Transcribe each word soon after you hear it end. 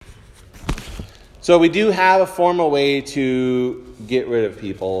So we do have a formal way to get rid of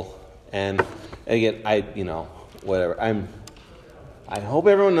people, and again, whatever. I hope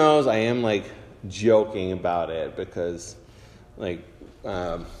everyone knows I am like joking about it because, but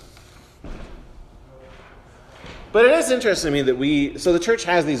it is interesting to me that so the church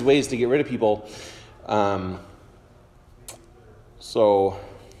has these ways to get rid of people. So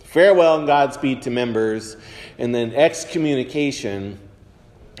farewell and Godspeed to members, and then excommunication.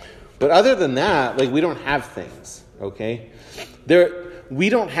 But other than that, we don't have things, okay? We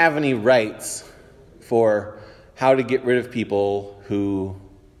don't have any rights for how to get rid of people who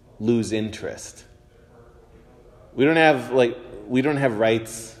lose interest. We don't have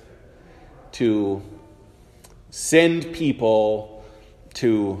rights to send people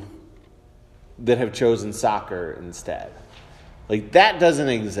that have chosen soccer instead. That doesn't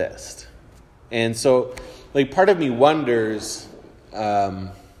exist. And so, part of me wonders,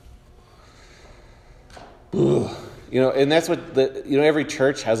 and that's what every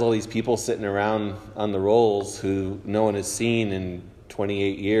church has all these people sitting around on the rolls who no one has seen in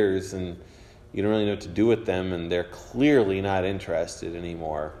 28 years, and you don't really know what to do with them, and they're clearly not interested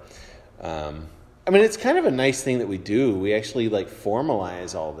anymore. It's kind of a nice thing that we do. We actually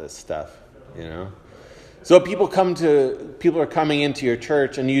formalize all this stuff, So people are coming into your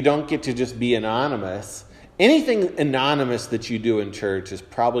church, and you don't get to just be anonymous. Anything anonymous that you do in church is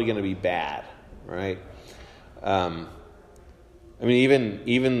probably going to be bad, right?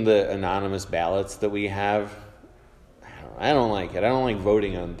 Even the anonymous ballots that we have, I don't like it. I don't like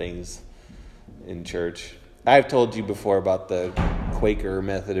voting on things in church. I've told you before about the Quaker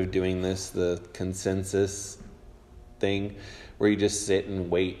method of doing this, the consensus thing, where you just sit and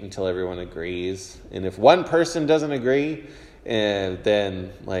wait until everyone agrees. And if one person doesn't agree,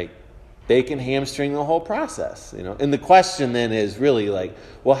 then they can hamstring the whole process, And the question then is really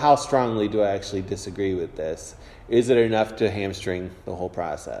how strongly do I actually disagree with this? Is it enough to hamstring the whole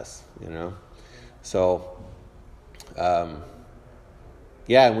process, So,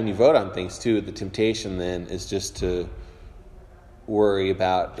 when you vote on things too, the temptation then is just to worry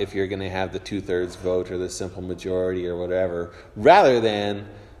about if you're going to have the 2/3 vote or the simple majority or whatever, rather than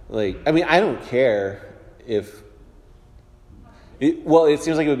I don't care if it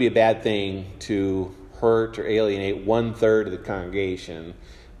seems like it would be a bad thing to hurt or alienate 1/3 of the congregation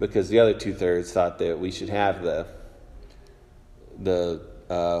because the other 2/3 thought that we should have the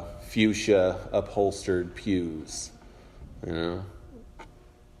fuchsia upholstered pews, or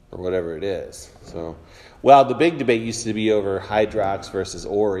whatever it is. So, the big debate used to be over Hydrox versus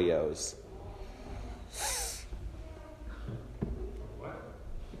Oreos.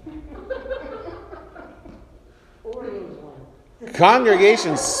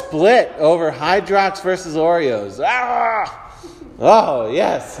 Congregation split over Hydrox versus Oreos. Oh,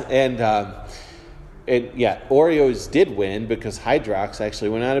 yes. And Oreos did win because Hydrox actually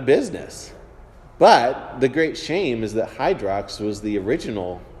went out of business. But the great shame is that Hydrox was the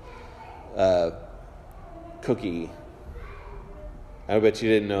original cookie. I bet you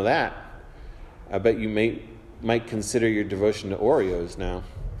didn't know that. I bet you might consider your devotion to Oreos now.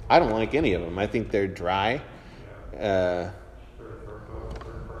 I don't like any of them. I think they're dry.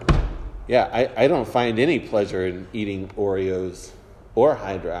 I don't find any pleasure in eating Oreos or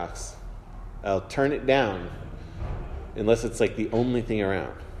Hydrox. I'll turn it down unless it's the only thing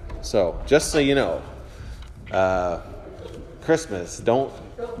around. So, just so you know, Christmas, don't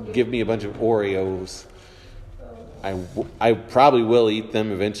give me a bunch of Oreos. I probably will eat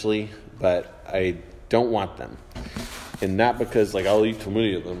them eventually, but I don't want them. And not because I'll eat too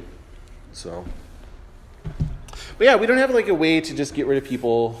many of them. So, but we don't have a way to just get rid of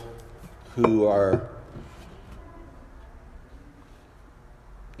people who are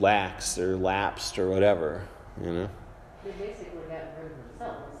lax or lapsed or whatever, They basically got rid of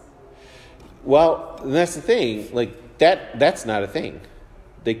themselves. Well, and that's the thing. That's not a thing.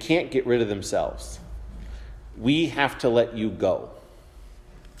 They can't get rid of themselves. We have to let you go.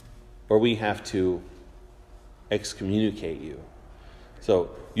 Or we have to excommunicate you. So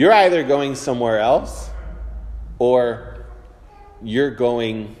you're either going somewhere else or you're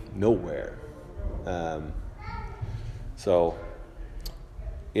going nowhere. So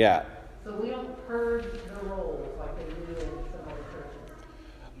we don't purge the rolls like they do in some other churches.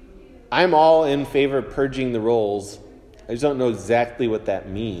 I'm all in favor of purging the rolls. I just don't know exactly what that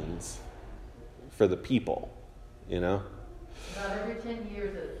means for the people, About every 10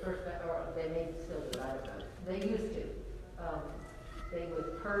 years at First they may still do it, I don't know. They used to. They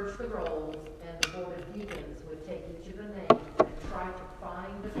would purge the rolls, and the Board of Deacons would take each of the names and try to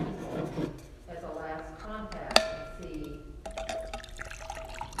find the people as a last contact and see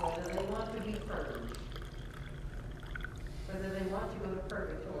whether they want want to be purged. Whether they want to go to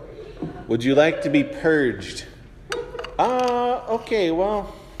purgatory. Would you like to be purged? Okay,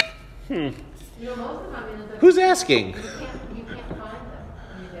 well, You know, most of the time, Who's asking? You can't find them.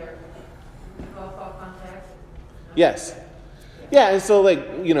 I mean, you've lost all contact. Yes. Yeah, and so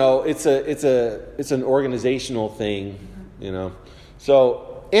it's an organizational thing,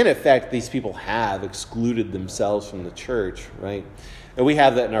 So in effect, these people have excluded themselves from the church, right? And we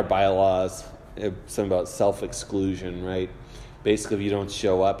have that in our bylaws, something about self-exclusion, right? Basically, if you don't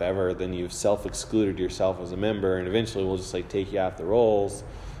show up ever, then you've self-excluded yourself as a member, and eventually we'll just take you off the rolls.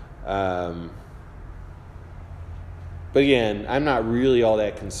 But again, I'm not really all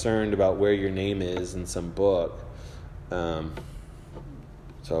that concerned about where your name is in some book.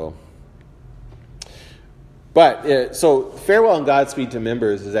 So farewell and Godspeed to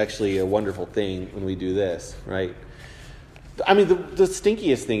members is actually a wonderful thing when we do this, right? I mean, the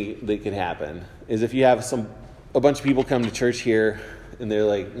stinkiest thing that could happen is if you have a bunch of people come to church here and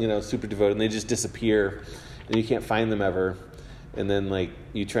they're super devoted and they just disappear and you can't find them ever. And then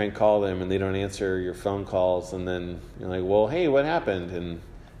you try and call them and they don't answer your phone calls, and then you're like, well, hey, what happened?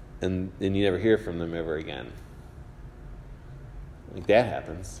 And you never hear from them ever again. That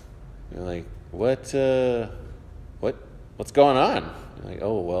happens. You're like, what's going on? You're like,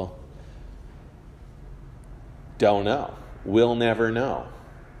 oh, well, don't know. We'll never know.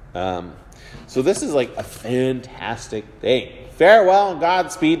 So this is a fantastic thing. Farewell and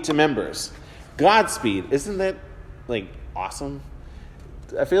Godspeed to members. Godspeed, isn't that awesome?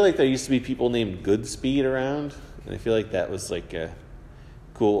 I feel like there used to be people named Goodspeed around, and I feel like that was a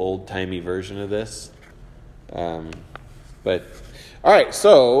cool old-timey version of this. But all right,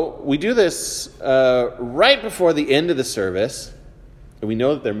 so we do this right before the end of the service, and we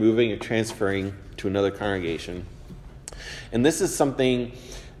know that they're moving or transferring to another congregation. And this is something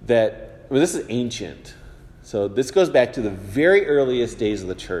this is ancient. So this goes back to the very earliest days of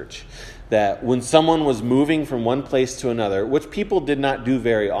the church, that when someone was moving from one place to another, which people did not do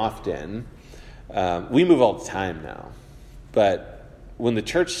very often, we move all the time now. But when the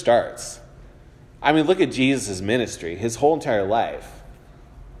church starts, I mean, look at Jesus' ministry, his whole entire life.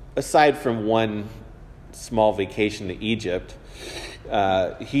 Aside from one small vacation to Egypt,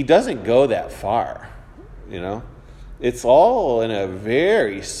 he doesn't go that far, It's all in a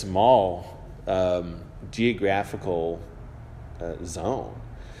very small geographical zone.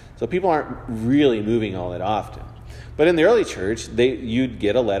 So people aren't really moving all that often. But in the early church, you'd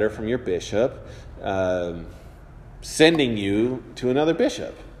get a letter from your bishop sending you to another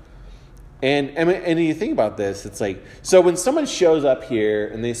bishop. And you think about this, it's so when someone shows up here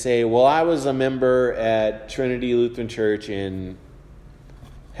and they say, well, I was a member at Trinity Lutheran Church in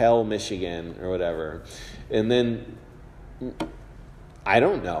Hell, Michigan, or whatever, and then I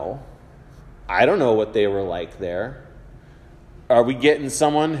don't know what they were like there. Are we getting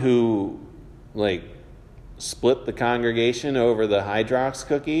someone who split the congregation over the Hydrox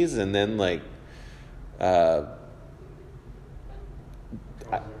cookies and then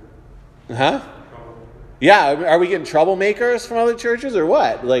Yeah, are we getting troublemakers from other churches or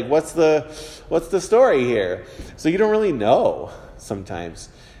what? What's the story here? So you don't really know sometimes.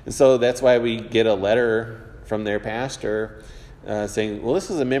 And so that's why we get a letter from their pastor saying, well, this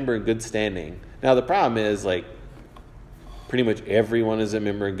is a member in good standing. Now the problem is pretty much everyone is a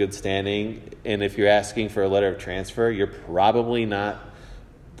member in good standing, and if you're asking for a letter of transfer, you're probably not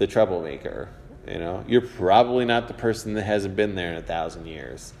the troublemaker. You're probably not the person that hasn't been there in 1,000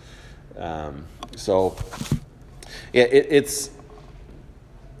 years.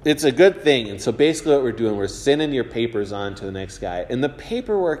 It's a good thing. And so basically what we're doing, we're sending your papers on to the next guy, and the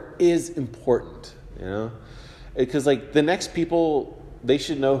paperwork is important, because the next people, they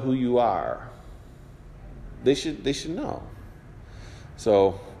should know who you are. They should know.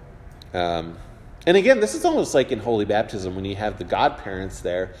 So, and again, this is almost like in Holy Baptism when you have the godparents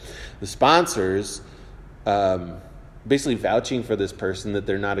there, the sponsors, basically vouching for this person that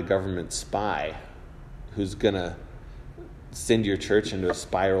they're not a government spy who's going to send your church into a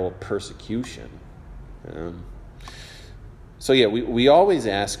spiral of persecution. We always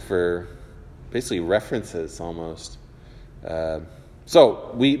ask for basically references almost.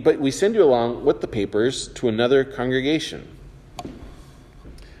 We send you along with the papers to another congregation.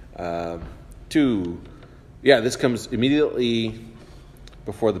 This comes immediately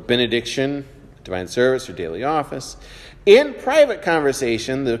before the benediction, divine service, or daily office. In private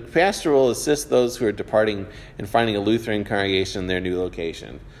conversation, the pastor will assist those who are departing in finding a Lutheran congregation in their new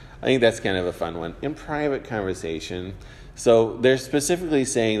location. I think that's kind of a fun one. In private conversation. So they're specifically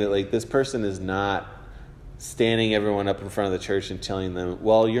saying that this person is not standing everyone up in front of the church and telling them,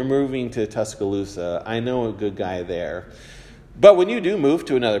 well, you're moving to Tuscaloosa. I know a good guy there. But when you do move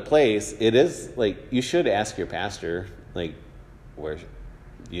to another place, it is like, you should ask your pastor, like, where, do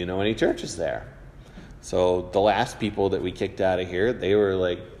you know any churches there? So the last people that we kicked out of here, they were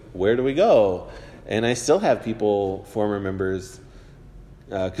like, where do we go? And I still have people, former members,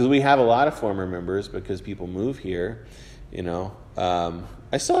 because we have a lot of former members because people move here,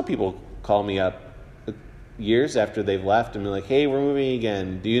 I still have people call me up years after they've left and be like, hey, we're moving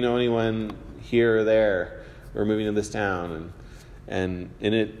again. Do you know anyone here or there? We're moving to this town. And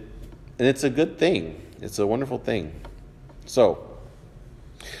it's a good thing. It's a wonderful thing. So,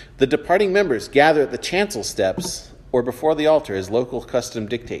 the departing members gather at the chancel steps or before the altar as local custom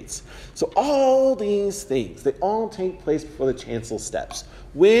dictates. So all these things, they all take place before the chancel steps.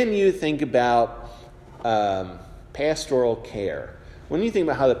 When you think about pastoral care, when you think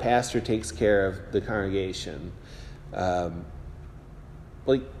about how the pastor takes care of the congregation,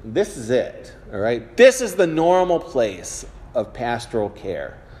 this is it, all right? This is the normal place of pastoral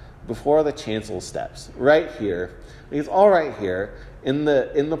care, before the chancel steps, right here. It's all right here, in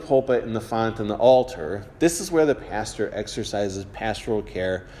the pulpit, in the font, in the altar. This is where the pastor exercises pastoral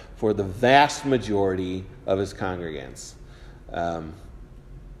care for the vast majority of his congregants. Again,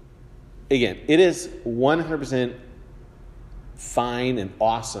 it is 100% fine and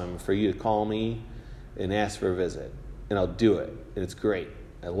awesome for you to call me and ask for a visit, and I'll do it, and it's great.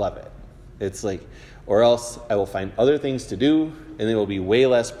 I love it. It's like, or else I will find other things to do, and they will be way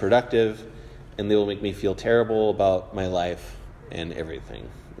less productive, and they will make me feel terrible about my life and everything,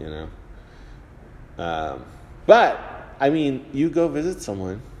 But I mean, you go visit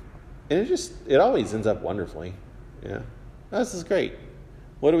someone, and it always ends up wonderfully. Yeah, this is great.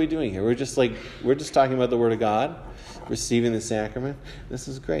 What are we doing here? We're just talking about the Word of God, receiving the sacrament. This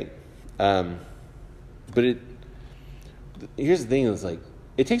is great. But here's the thing: is like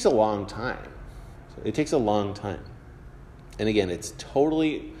it takes a long time. It takes a long time, and again, it's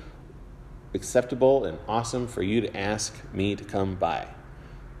totally acceptable and awesome for you to ask me to come by.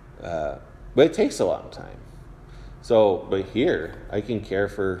 But it takes a long time. So, but here I can care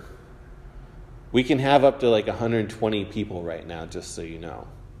for. We can have up to like 120 people right now, just so you know,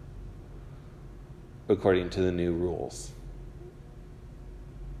 according to the new rules.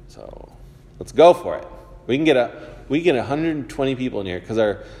 So, let's go for it. We can get 120 people in here because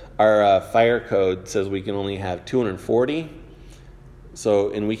our fire code says we can only have 240. So,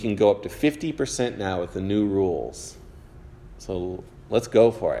 and we can go up to 50% now with the new rules. So, let's go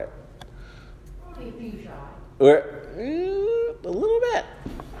for it. Only a few shy. We're a little bit.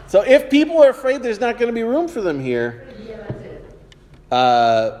 So if people are afraid there's not going to be room for them here, Yeah, that's it.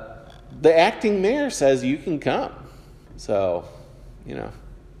 The acting mayor says you can come. So,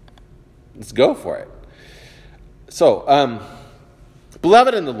 let's go for it. So,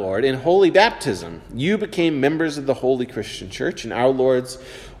 beloved in the Lord, in holy baptism, you became members of the Holy Christian Church, and our Lord's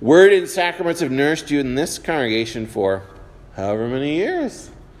word and sacraments have nourished you in this congregation for however many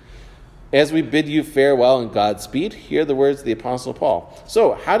years. As we bid you farewell and Godspeed, hear the words of the Apostle Paul.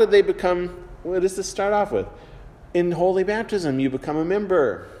 So, how did they become, what does this start off with? In holy baptism, you become a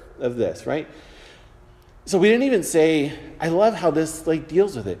member of this, right? So we didn't even say, I love how this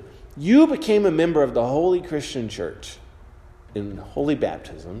deals with it. You became a member of the Holy Christian Church in holy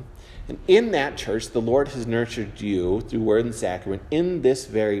baptism, and in that church, the Lord has nurtured you through word and sacrament in this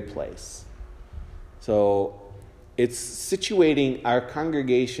very place. So, it's situating our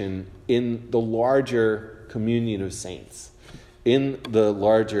congregation in the larger communion of saints, in the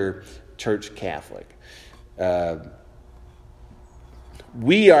larger Church Catholic.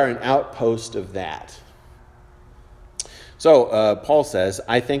 We are an outpost of that. So, Paul says,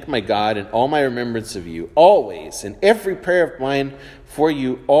 I thank my God in all my remembrance of you, always, in every prayer of mine for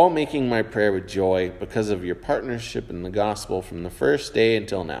you, all making my prayer with joy because of your partnership in the gospel from the first day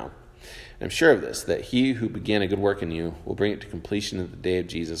until now. I'm sure of this, that he who began a good work in you will bring it to completion at the day of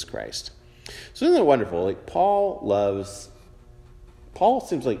Jesus Christ. So isn't it wonderful? Paul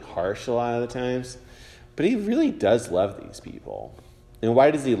seems harsh a lot of the times, but he really does love these people. And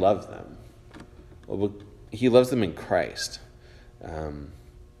why does he love them? Well, he loves them in Christ.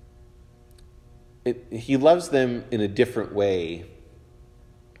 He loves them in a different way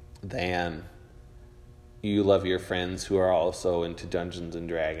than you love your friends who are also into Dungeons and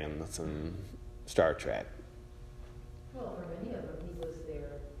Dragons and Star Trek. Well, for many of them, he was their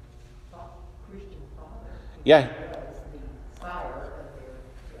Christian father. Yeah. He was the sire of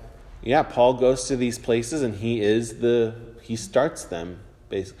their. Yeah, Paul goes to these places and he starts them,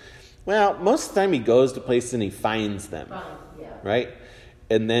 basically. Well, most of the time he goes to places and he finds them. Yeah. Right?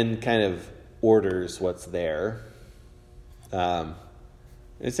 And then kind of orders what's there.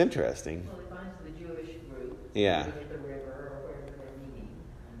 It's interesting. Well, it finds the Jewish group. Yeah. At the river or wherever they're meeting.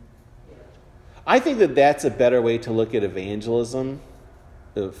 Yeah. I think that that's a better way to look at evangelism,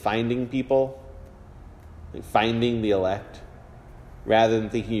 finding people, like finding the elect, rather than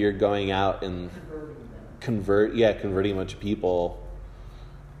thinking you're going out and Converting them. converting a bunch of people.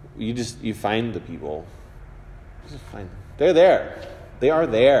 You find the people. You just find them. They're there. They are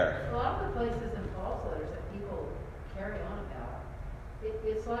there. A lot of the places in Paul's letters that people carry on about,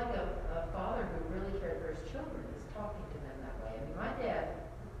 it's like a father who really cared for his children is talking to them that way. I mean, my dad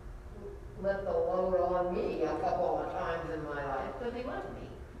let the load on me a couple of times in my life because he loved me.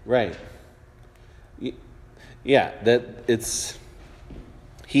 Right. Yeah,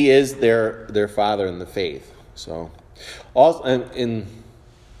 he is their father in the faith. So, also, and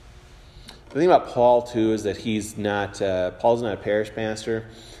the thing about Paul too is that he's not Paul's not a parish pastor;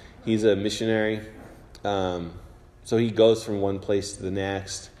 he's a missionary. So he goes from one place to the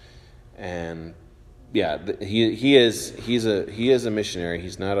next, and he's a missionary.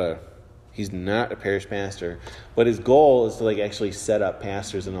 He's not a parish pastor, but his goal is to actually set up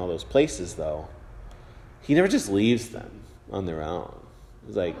pastors in all those places. Though he never just leaves them on their own.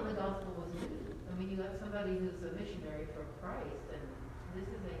 It's like, well, the gospel was new. I mean, you got somebody who's a missionary for Christ, and this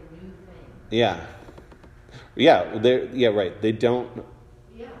is a new thing. right. They don't.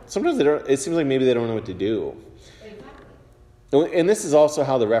 Yeah. Sometimes they don't. It seems like maybe they don't know what to do. Exactly. And this is also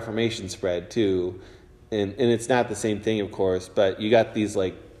how the Reformation spread too, and it's not the same thing, of course. But you got these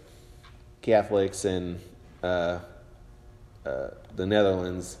Catholics in the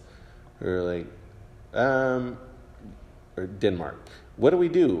Netherlands who are or Denmark. What do we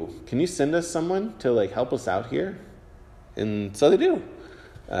do? Can you send us someone to help us out here? And so they do.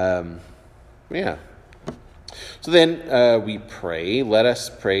 So then we pray. Let us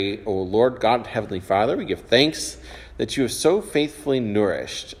pray. O Lord God, Heavenly Father, we give thanks that you have so faithfully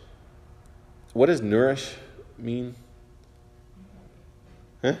nourished. What does nourish mean?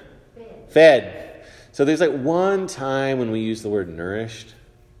 Huh? Fed. So there's one time when we use the word nourished.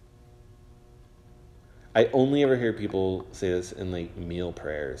 I only ever hear people say this in meal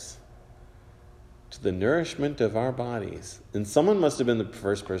prayers. To the nourishment of our bodies. And someone must have been the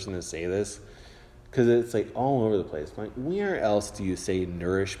first person to say this, because it's all over the place. Where else do you say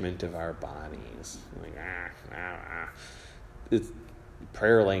nourishment of our bodies? It's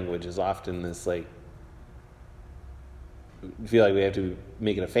prayer language is often this I feel like we have to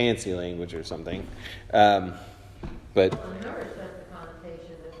make it a fancy language or something. But nourish has the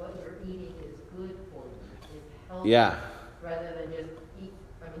connotation that what you're eating is good for you, is healthy. Yeah. Rather than just eat.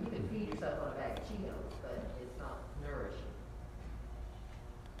 I mean, you can feed yourself on a bag of Cheetos, but it's not nourishing.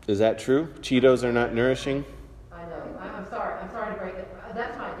 Is that true? Cheetos are not nourishing? I know. I'm sorry. I'm sorry to break it.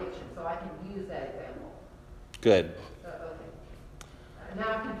 That's my addiction, so I can use that example. Good. Okay. Now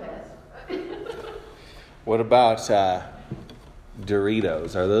I confess. What about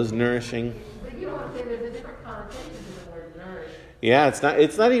Doritos? Are those nourishing? But you know what I'm saying? There's a different connotation to the word nourish. Yeah,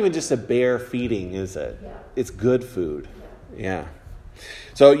 it's not even just a bare feeding, is it? Yeah. It's good food. Yeah.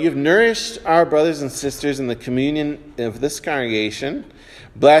 So you've nourished our brothers and sisters in the communion of this congregation.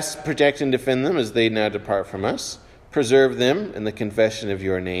 Bless, protect, and defend them as they now depart from us. Preserve them in the confession of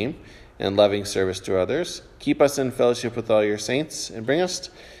your name and loving service to others. Keep us in fellowship with all your saints and bring us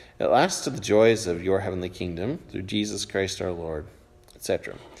at last to the joys of your heavenly kingdom through Jesus Christ our Lord,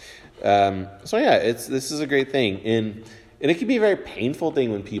 etc. This is a great thing. And it can be a very painful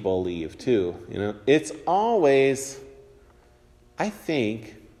thing when people leave too. It's always, I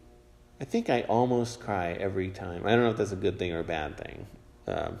think I almost cry every time. I don't know if that's a good thing or a bad thing.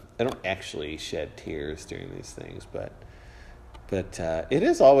 I don't actually shed tears during these things, but it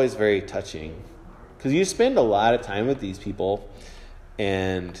is always very touching because you spend a lot of time with these people,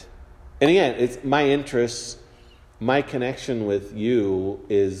 and again, it's my interests, my connection with you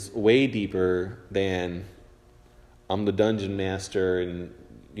is way deeper than I'm the dungeon master and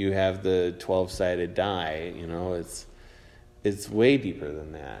you have the 12-sided die. It's way deeper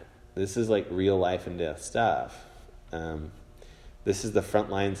than that. This is real life and death stuff. This is the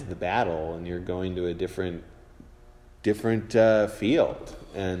front lines of the battle, and you're going to a different field.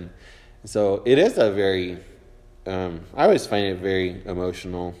 And so it is a very, I always find it very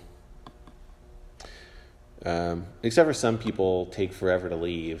emotional. Except for some people take forever to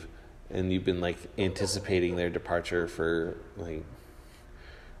leave, and you've been anticipating their departure for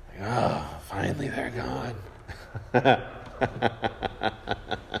finally they're gone.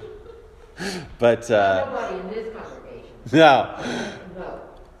 But nobody in this congregation. No.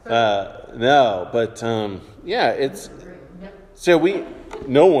 No. But it's so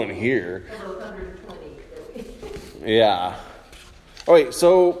no one here. Yeah. Oh, wait,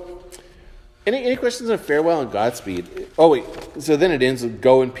 so any questions on farewell and Godspeed? Oh, wait, so then it ends with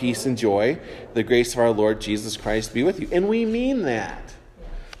go in peace and joy. The grace of our Lord Jesus Christ be with you. And we mean that.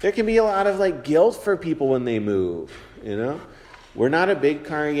 There can be a lot of guilt for people when they move, We're not a big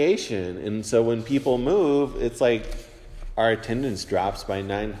congregation. And so when people move, it's like our attendance drops by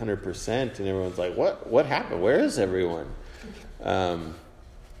 900% and everyone's like, what happened? Where is everyone? I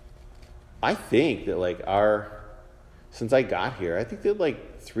think that since I got here, I think that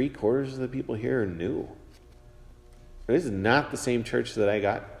 3/4 of the people here are new. This is not the same church that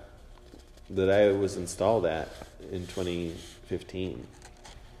I was installed at in 2015.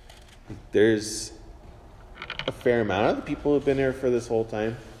 There's a fair amount of the people who have been here for this whole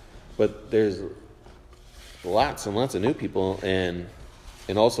time, but there's lots and lots of new people and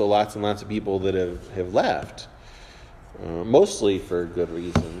also lots and lots of people that have left, mostly for good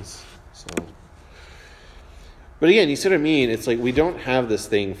reasons. So, but again, you see what I mean? It's we don't have this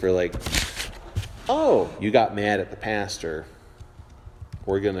thing for oh, you got mad at the pastor,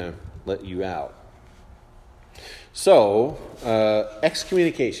 we're gonna let you out. So,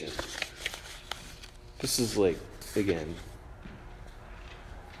 excommunication. This is again,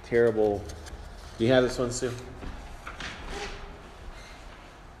 terrible. Do you have this one, Sue?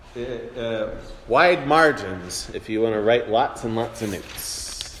 Wide margins if you want to write lots and lots of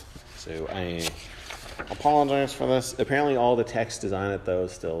notes. So I apologize for this. Apparently all the text is on it though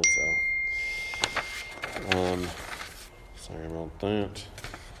still, so sorry about that.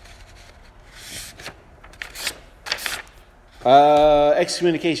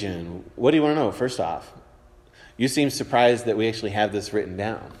 Excommunication. What do you want to know? First off, you seem surprised that we actually have this written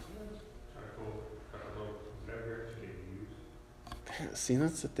down. See,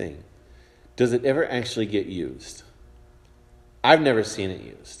 that's the thing. Does it ever actually get used? I've never seen it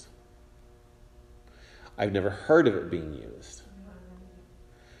used. I've never heard of it being used.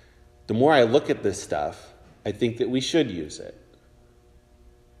 The more I look at this stuff, I think that we should use it.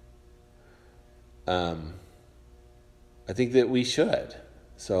 I think that we should.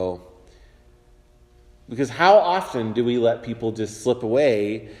 So, because how often do we let people just slip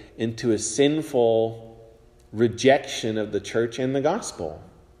away into a sinful rejection of the church and the gospel?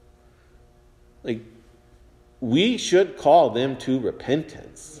 We should call them to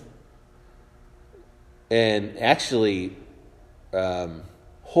repentance and actually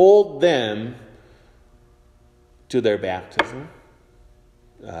hold them to their baptism,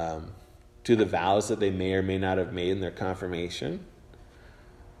 to the vows that they may or may not have made in their confirmation.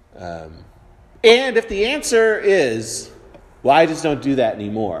 And if the answer is, well, I just don't do that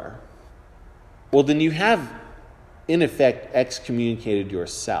anymore, well, then you have, in effect, excommunicated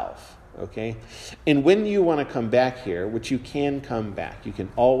yourself, okay? And when you want to come back here, which you can come back, you can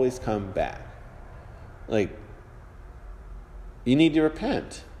always come back, you need to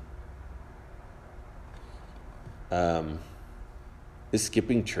repent. Is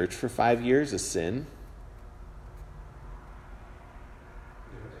skipping church for 5 years a sin?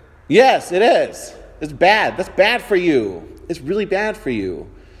 Yes, it is. It's bad. That's bad for you. It's really bad for you.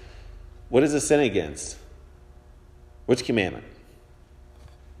 What is a sin against? Which commandment?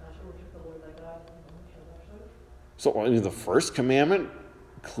 So the first commandment,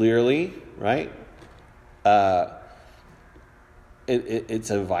 clearly, right? It's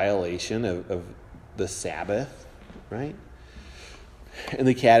a violation of the Sabbath, right? In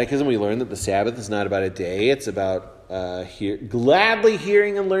the Catechism, we learn that the Sabbath is not about a day; it's about gladly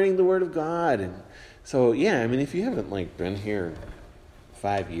hearing and learning the Word of God. And so, yeah, if you haven't been here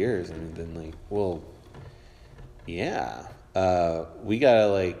 5 years, then well, yeah, we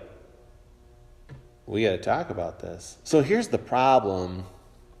gotta talk about this. So here's the problem: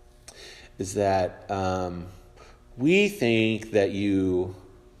 is that we think that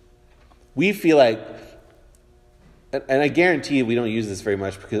we feel like. And I guarantee we don't use this very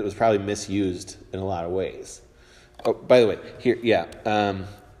much because it was probably misused in a lot of ways. Oh, by the way, here, yeah.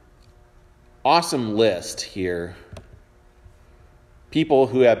 Awesome list here. People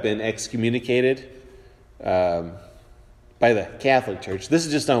who have been excommunicated by the Catholic Church. This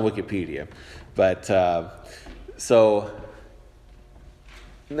is just on Wikipedia. But,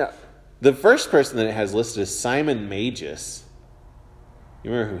 no, the first person that it has listed is Simon Magus.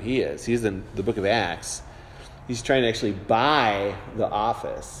 You remember who he is. He's in the book of Acts. He's trying to actually buy the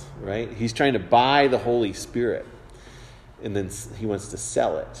office, right? He's trying to buy the Holy Spirit, and then he wants to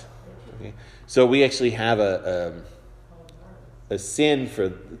sell it. Okay? So we actually have a sin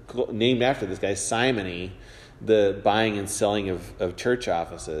named after this guy, simony, the buying and selling of church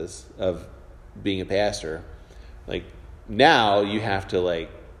offices, of being a pastor. Now you have to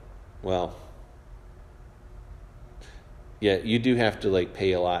Yeah, you do have to like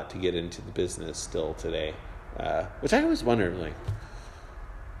pay a lot to get into the business still today, which I always wondered, like,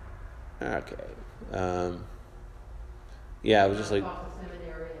 okay, yeah, I was just like,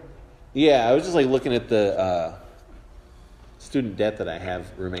 yeah, I was just like looking at the student debt that I have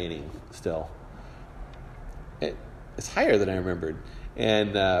remaining still. It's higher than I remembered,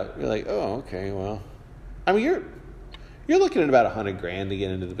 and you're like, oh, okay, well, I mean, you're looking at about $100,000 to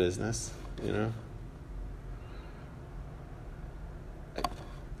get into the business, you know.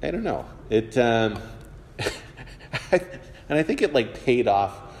 I don't know. It, and I think it like paid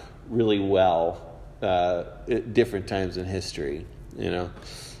off really well at different times in history, you know.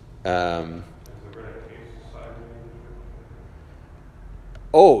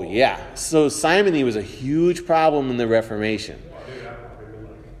 Oh yeah. So simony was a huge problem in the Reformation.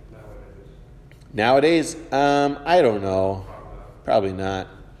 Nowadays, I don't know. Probably not.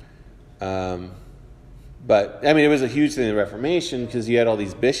 But, I mean, it was a huge thing in the Reformation because you had all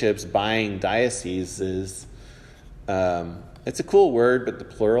these bishops buying dioceses. It's a cool word, but the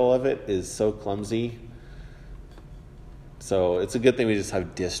plural of it is so clumsy. So it's a good thing we just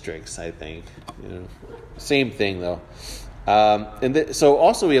have districts, I think. You know, same thing, though. So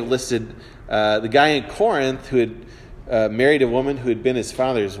also we have listed the guy in Corinth who had married a woman who had been his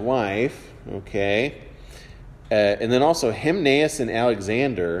father's wife. Okay. And then also Hymenaeus and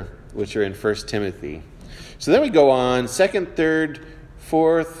Alexander, which are in 1 Timothy. So then we go on, 2nd, 3rd,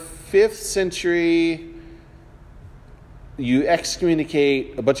 4th, 5th century, you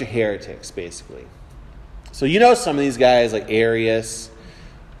excommunicate a bunch of heretics, basically. So you know some of these guys, like Arius,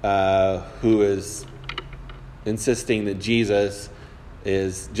 who is insisting that Jesus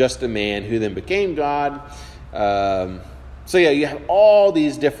is just a man who then became God. So yeah, you have all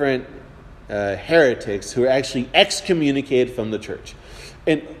these different heretics who are actually excommunicated from the church.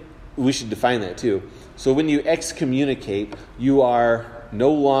 And we should define that too. So when you excommunicate, you are no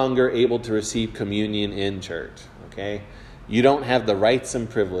longer able to receive communion in church, okay? You don't have the rights and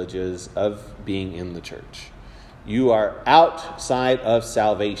privileges of being in the church. You are outside of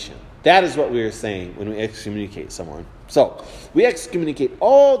salvation. That is what we are saying when we excommunicate someone. So we excommunicate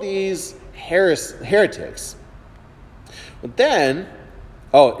all these heretics. But then,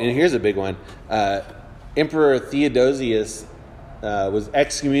 and here's a big one. Emperor Theodosius was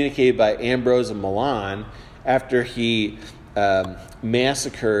excommunicated by Ambrose of Milan after he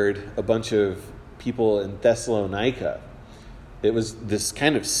massacred a bunch of people in Thessalonica. It was this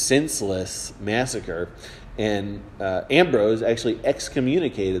kind of senseless massacre, and Ambrose actually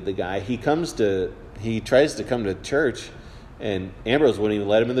excommunicated the guy. He tries to come to church, and Ambrose wouldn't even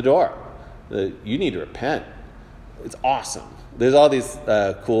let him in the door. You need to repent. It's awesome. There's all these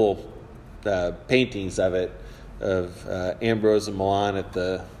cool paintings of it, of Ambrose of Milan at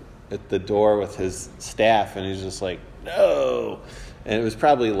the door with his staff, and he's just like, no. And it was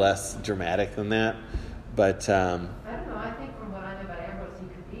probably less dramatic than that, but I don't know. I think from what I know about Ambrose, he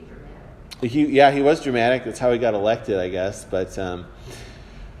could be dramatic. He was dramatic. That's how he got elected, I guess. But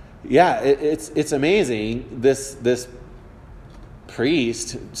it's amazing. This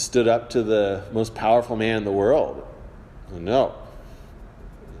priest stood up to the most powerful man in the world. No,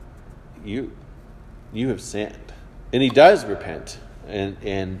 you have sinned. And he does repent,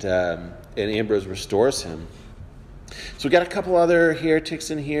 and Ambrose restores him. So we got a couple other heretics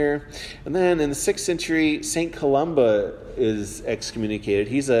in here, and then in the 6th century, Saint Columba is excommunicated.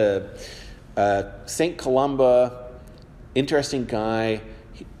 He's Saint Columba, interesting guy.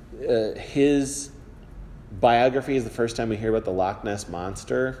 His biography is the first time we hear about the Loch Ness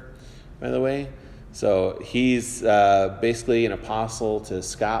Monster, by the way. So he's basically an apostle to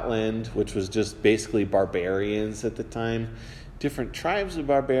Scotland, which was just basically barbarians at the time. Different tribes of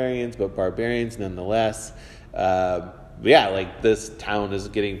barbarians, but barbarians nonetheless. Like this town is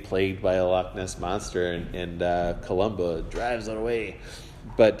getting plagued by a Loch Ness Monster, and Columba drives it away.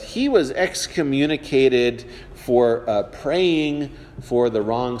 But he was excommunicated for praying for the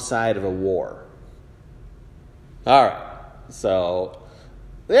wrong side of a war. All right, so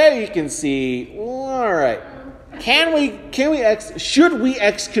there you can see. All right, should we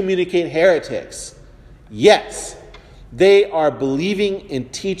excommunicate heretics? Yes, they are believing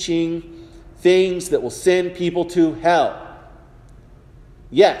and teaching things that will send people to hell.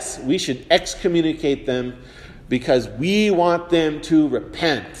 Yes, we should excommunicate them because we want them to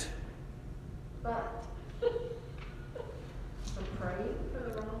repent. But praying for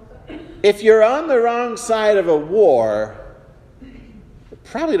the wrong side? If you're on the wrong side of a war, it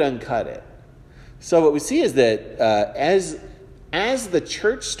probably doesn't cut it. So what we see is that as the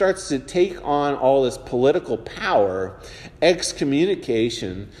church starts to take on all this political power,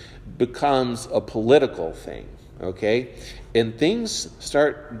 excommunication becomes a political thing. okay? And things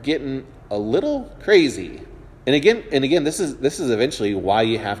start getting a little crazy. And again, this is eventually why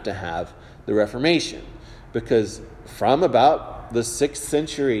you have to have the Reformation, because from about the 6th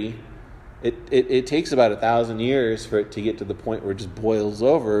century, it takes about 1,000 years for it to get to the point where it just boils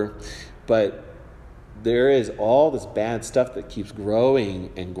over, but there is all this bad stuff that keeps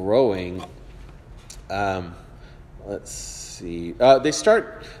growing and growing. Let's see. They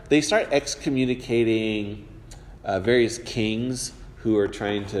start excommunicating various kings who are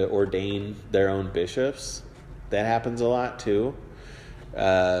trying to ordain their own bishops. That happens a lot too.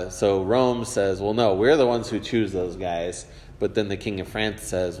 So Rome says, well, no, we're the ones who choose those guys. But then the King of France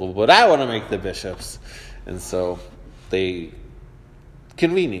says, well, but I want to make the bishops. And so they,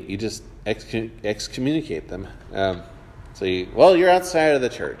 convenient, you just excommunicate them. You're outside of the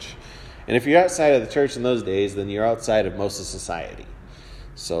church. And if you're outside of the church in those days, then you're outside of most of society.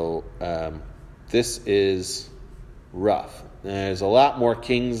 So this is rough. There's a lot more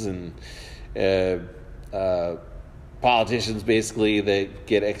kings and politicians, basically, that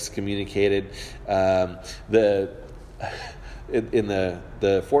get excommunicated. In the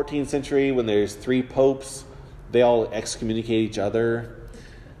 14th century, when there's 3 popes, they all excommunicate each other.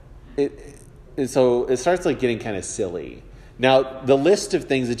 So it starts getting kind of silly. Now, the list of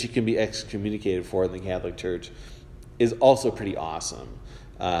things that you can be excommunicated for in the Catholic Church is also pretty awesome.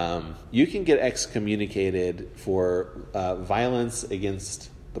 You can get excommunicated for violence against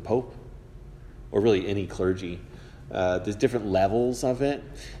the Pope, or really any clergy. There's different levels of it,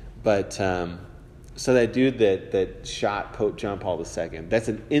 but so that dude that shot Pope John Paul II, that's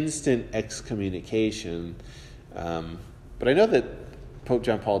an instant excommunication. But I know that Pope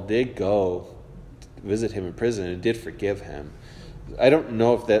John Paul did go visit him in prison and did forgive him. I don't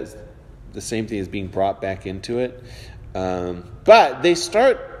know if that's the same thing as being brought back into it, but they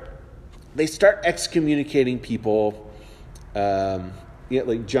start excommunicating people,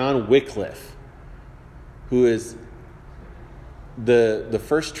 like John Wycliffe, who is the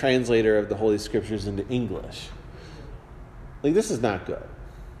first translator of the Holy Scriptures into English. This is not good,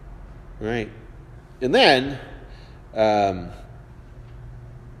 right? And then,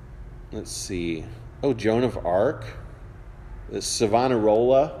 let's see. Oh, Joan of Arc,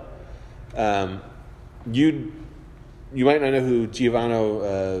 Savonarola. You might not know who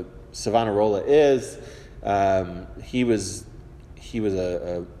Giovanni Savonarola is. He was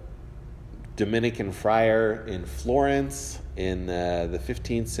a Dominican friar in Florence in the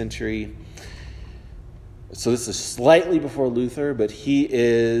 15th century. So this is slightly before Luther, but he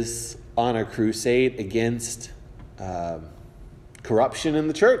is on a crusade against corruption in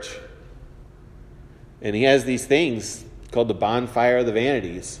the church. And he has these things called the Bonfire of the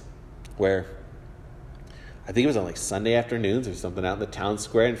Vanities, where I think it was on Sunday afternoons or something out in the town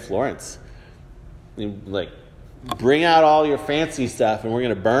square in Florence. And, bring out all your fancy stuff and we're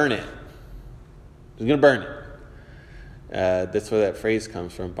going to burn it. We're going to burn it. That's where that phrase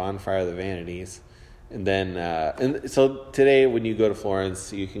comes from, Bonfire of the Vanities. And then, and so today when you go to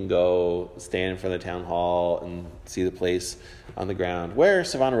Florence, you can go stand in front of the town hall and see the place on the ground where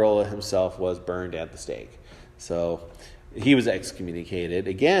Savonarola himself was burned at the stake. So he was excommunicated.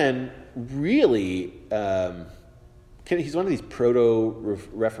 Again, really, he's one of these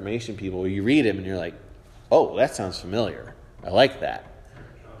proto-Reformation people where you read him and you're like, oh, that sounds familiar. I like that.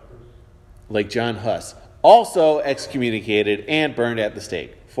 Like John Huss. Also excommunicated and burned at the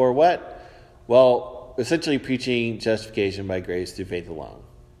stake. For what? Well, essentially preaching justification by grace through faith alone.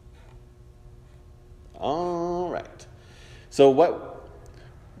 All right. So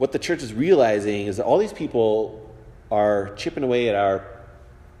what the church is realizing is that all these people are chipping away at our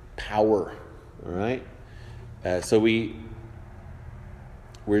power. All right. So we're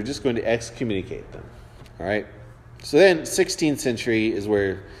just going to excommunicate them. All right. So then 16th century is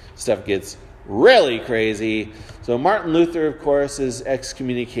where stuff gets really crazy. So Martin Luther, of course, is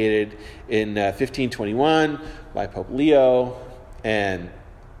excommunicated in 1521 by Pope Leo. And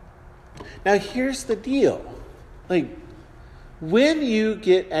now here's the deal. When you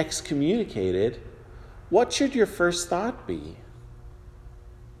get excommunicated, what should your first thought be?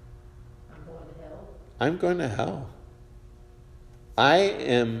 I'm going to hell. I'm going to hell. I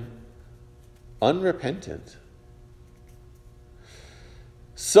am unrepentant.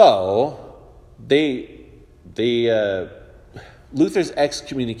 So Luther's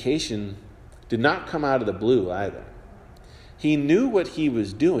excommunication did not come out of the blue either. He knew what he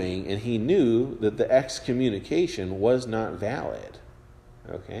was doing, and he knew that the excommunication was not valid.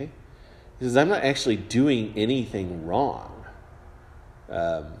 Okay? He says, I'm not actually doing anything wrong.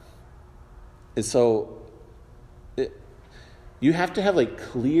 And so you have to have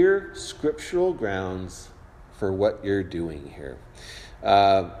clear scriptural grounds for what you're doing here.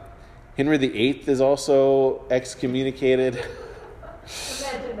 Henry VIII is also excommunicated.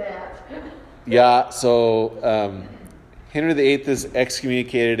 Imagine that. Yeah, so Henry VIII is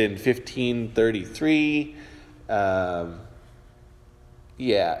excommunicated in 1533.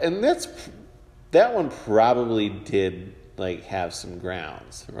 Yeah, and that one probably did like have some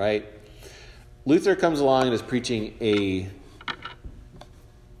grounds, right? Luther comes along and is preaching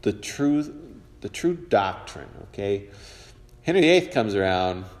the true doctrine, okay? Henry VIII comes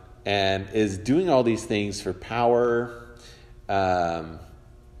around and is doing all these things for power.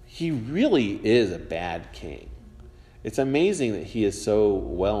 He really is a bad king. It's amazing that he is so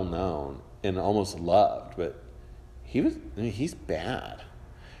well known and almost loved, but he's bad.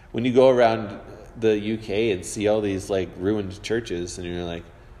 When you go around the UK and see all these like ruined churches, and you're like,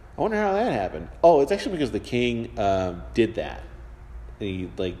 I wonder how that happened. Oh, it's actually because the king did that. And he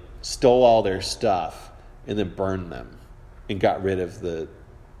like stole all their stuff and then burned them and got rid of the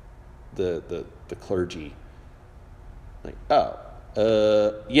clergy. Like,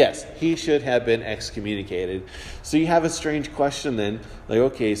 yes, he should have been excommunicated. So you have a strange question then, like,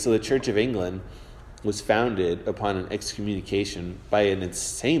 okay, so the Church of England was founded upon an excommunication by an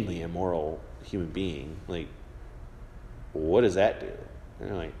insanely immoral human being. Like, what does that do? And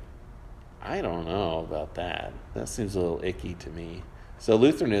you're like, I don't know about that. That seems a little icky to me. So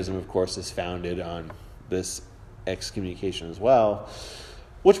Lutheranism, of course, is founded on this excommunication as well,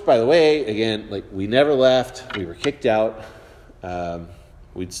 which, by the way, again, like, we never left. We were kicked out.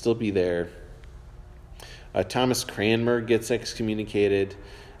 We'd still be there. Thomas Cranmer gets excommunicated.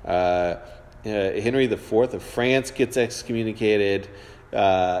 Henry IV of France gets excommunicated.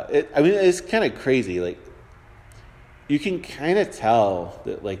 It's kind of crazy. Like, you can kind of tell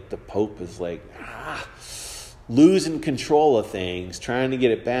that, like, the Pope is like losing control of things, trying to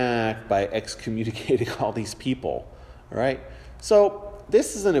get it back by excommunicating all these people. All right. So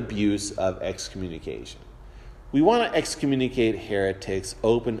this is an abuse of excommunication. We want to excommunicate heretics,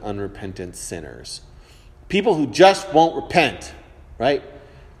 open, unrepentant sinners, people who just won't repent. Right.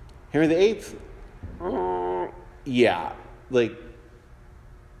 Henry VIII, yeah, like,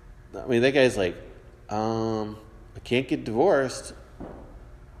 I mean, that guy's like, I can't get divorced.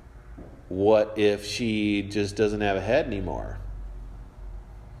 What if she just doesn't have a head anymore?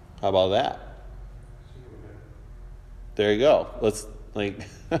 How about that? There you go. Let's, like,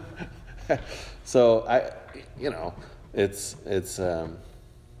 so it's I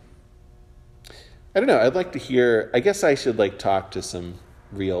don't know. I'd like to hear, I guess I should like talk to some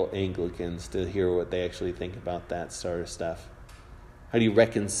real Anglicans to hear what they actually think about that sort of stuff. How do you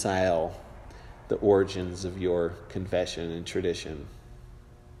reconcile the origins of your confession and tradition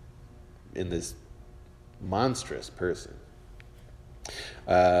in this monstrous person?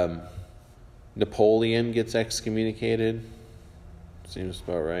 Napoleon gets excommunicated. Seems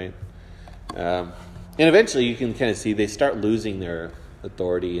about right. And eventually you can kind of see they start losing their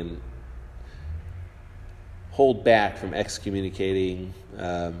authority and hold back from excommunicating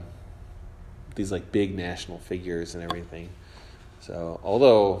these like big national figures and everything. So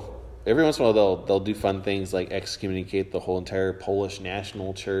although every once in a while they'll do fun things like excommunicate the whole entire Polish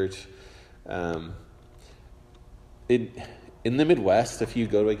national church. In the Midwest, if you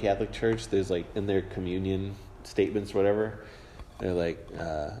go to a Catholic church, there's like in their communion statements or whatever, they're like,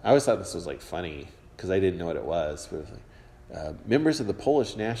 I always thought this was like funny because I didn't know what it was, but it was like, members of the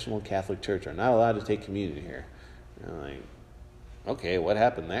Polish National Catholic Church are not allowed to take communion here. And I'm like, okay, what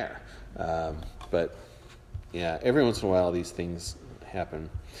happened there? But yeah, every once in a while these things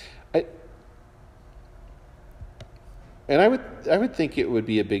happen. I would think it would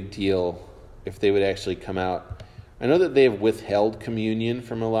be a big deal if they would actually come out. I know that they have withheld communion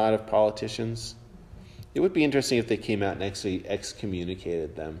from a lot of politicians. It would be interesting if they came out and actually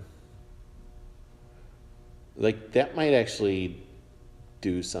excommunicated them. Like, that might actually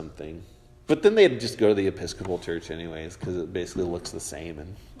do something. But then they'd just go to the Episcopal Church anyways, because it basically looks the same,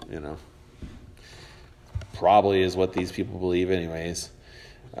 and, probably is what these people believe anyways.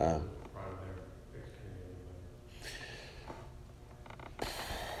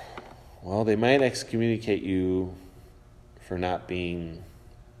 Well, they might excommunicate you for not being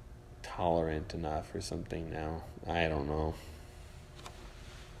tolerant enough or something now. I don't know.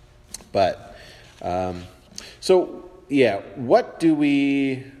 But, so, yeah, what do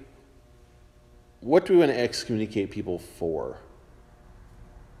we want to excommunicate people for?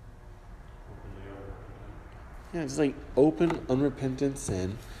 Yeah, it's like open, unrepentant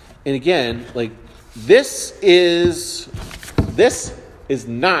sin. And again, like, this is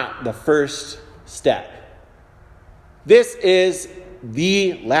not the first step. This is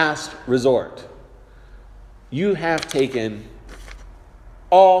the last resort. you have taken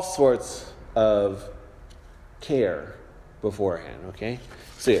all sorts of care beforehand, okay?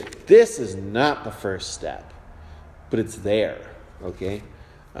 So this is not the first step, but it's there, okay?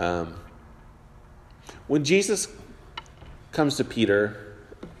 When Jesus comes to Peter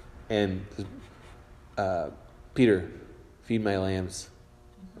and Peter, feed my lambs.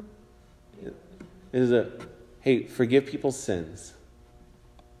 It is hey, forgive people's sins.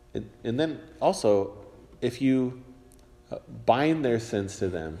 And then also, if you bind their sins to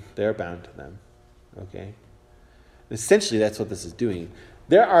them, they're bound to them. Okay? Essentially, that's what this is doing.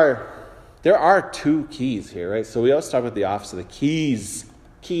 There are two keys here, right? So we always talk about the office of the keys.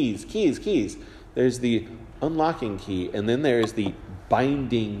 Keys. There's the unlocking key, and then there's the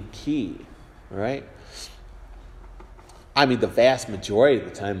binding key, right? I mean, the vast majority of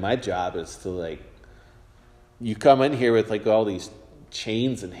the time, my job is to you come in here with all these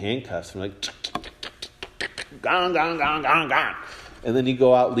chains and handcuffs, and gone, and then you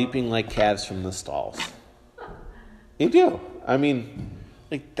go out leaping like calves from the stalls. You do. I mean,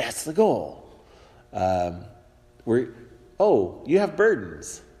 that's the goal. You have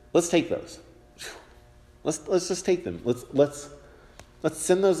burdens. Let's take those. Let's just take them. Let's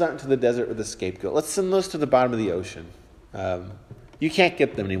send those out into the desert with a scapegoat. Let's send those to the bottom of the ocean. You can't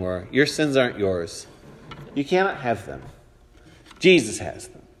get them anymore. Your sins aren't yours. You cannot have them. Jesus has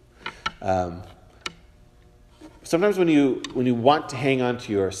them. Sometimes when you want to hang on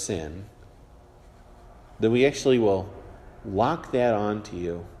to your sin, then we actually will lock that onto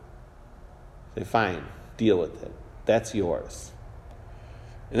you. Say, fine, deal with it. That's yours.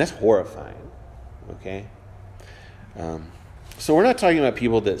 And that's horrifying. Okay? So we're not talking about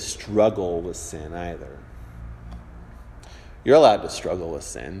people that struggle with sin either. You're allowed to struggle with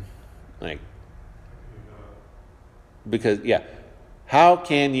sin. Because, how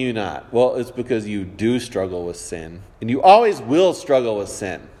can you not? Well, it's because you do struggle with sin. And you always will struggle with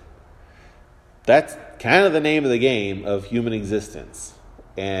sin. That's kind of the name of the game of human existence.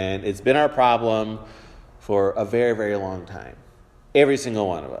 And it's been our problem for a very, very long time. Every single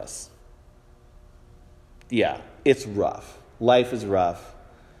one of us. Yeah, it's rough. Life is rough.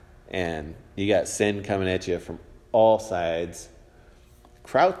 And you got sin coming at you from all sides.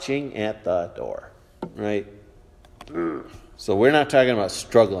 Crouching at the door. Right? So we're not talking about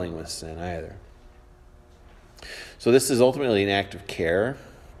struggling with sin either. So this is ultimately an act of care.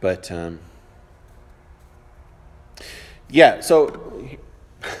 But, so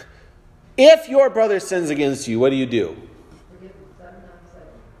if your brother sins against you, what do you do?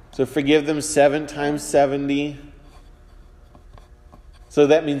 So forgive them 7 times 70. So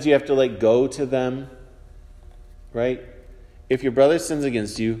that means you have to go to them, right? If your brother sins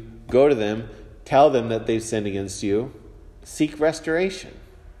against you, go to them, tell them that they've sinned against you, seek restoration.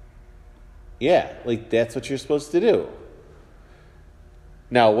 Yeah, that's what you're supposed to do.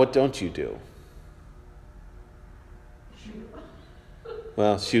 Now, what don't you do?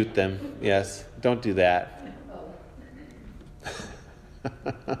 Well, shoot them, yes. Don't do that.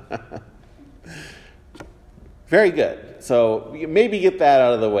 Very good. So maybe get that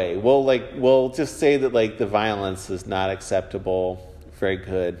out of the way. We'll just say that the violence is not acceptable. Very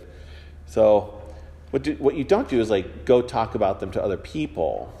good. So what you don't do is go talk about them to other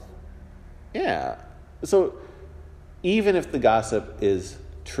people. Yeah. So even if the gossip is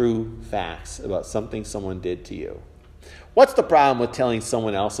true facts about something someone did to you, what's the problem with telling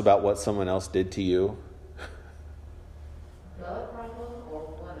someone else about what someone else did to you? The problem or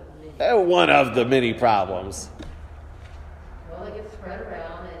one of the many? One of the many problems. Well, it gets spread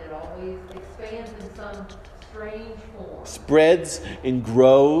around and it always expands in some strange form. Spreads and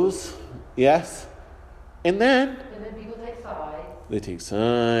grows. Yes. And then people take sides. They take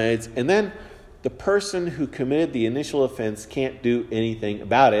sides. And then the person who committed the initial offense can't do anything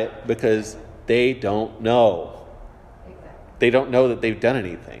about it because they don't know. Exactly. They don't know that they've done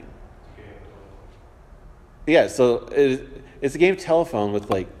anything. Yeah, so it's a game of telephone with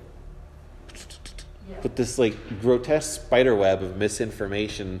with this grotesque spider web of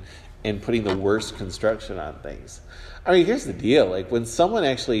misinformation and putting the worst construction on things. I mean, here's the deal. When someone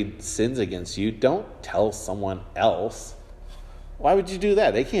actually sins against you, don't tell someone else. Why would you do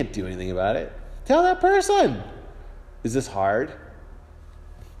that? They can't do anything about it. Tell that person. Is this hard?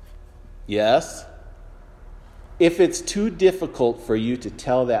 Yes. If it's too difficult for you to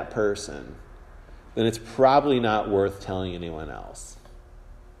tell that person, then it's probably not worth telling anyone else.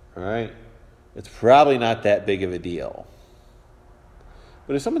 All right? It's probably not that big of a deal.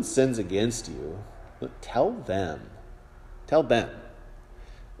 But if someone sins against you, tell them. Tell them.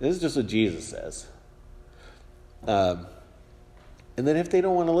 This is just what Jesus says. And then if they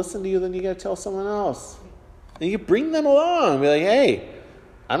don't want to listen to you, then you got to tell someone else. And you bring them along. Be like, hey,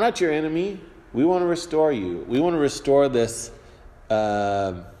 I'm not your enemy. We want to restore you. We want to restore this. We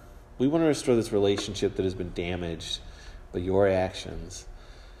want to restore this relationship that has been damaged by your actions.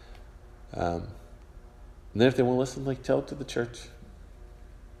 And then if they won't listen, like, tell it to the church.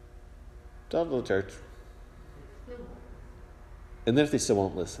 Tell it to the church. And then if they still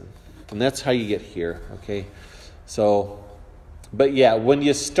won't listen. And that's how you get here, okay? So, but yeah, when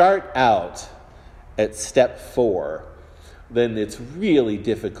you start out at step 4, then it's really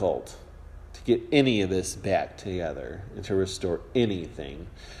difficult to get any of this back together and to restore anything.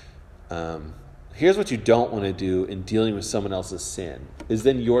 Here's what you don't want to do in dealing with someone else's sin, is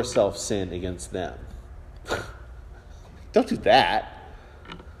then yourself sin against them. Don't do that.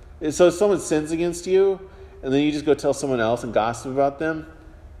 So if someone sins against you, and then you just go tell someone else and gossip about them,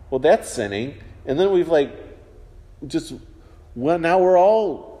 well, that's sinning. And then we've now we're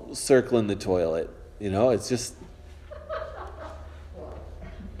all circling the toilet. It's just...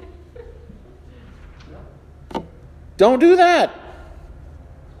 Don't do that.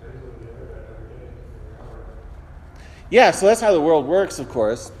 Yeah, so that's how the world works, of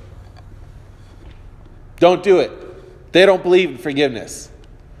course. Don't do it. They don't believe in forgiveness.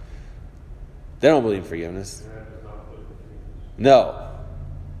 They don't believe in forgiveness. No,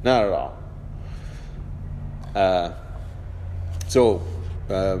 not at all.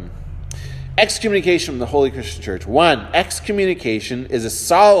 Excommunication from the Holy Christian Church. 1, excommunication is a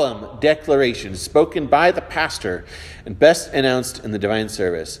solemn declaration spoken by the pastor and best announced in the divine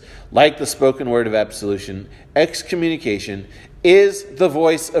service. Like the spoken word of absolution, excommunication is the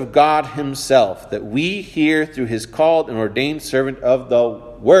voice of God himself that we hear through his called and ordained servant of the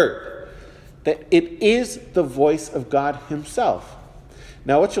word. That it is the voice of God himself.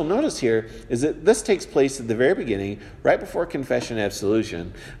 Now, what you'll notice here is that this takes place at the very beginning, right before confession and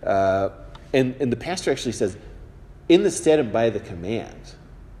absolution. And the pastor actually says, in the stead and by the command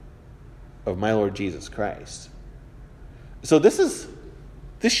of my Lord Jesus Christ. So this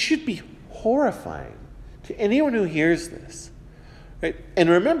should be horrifying to anyone who hears this. Right? And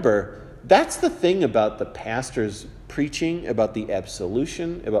remember, that's the thing about the pastor's preaching, about the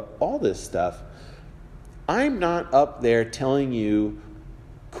absolution, about all this stuff. I'm not up there telling you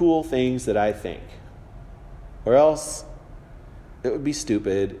cool things that I think, or else it would be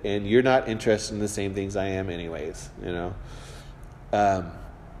stupid, and you're not interested in the same things I am anyways,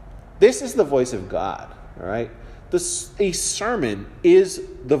 This is the voice of God, all right? A sermon is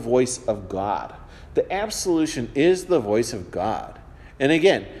the voice of God. The absolution is the voice of God. And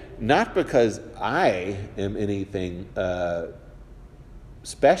again, not because I am anything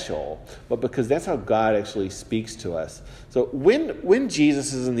special, but because that's how God actually speaks to us. So when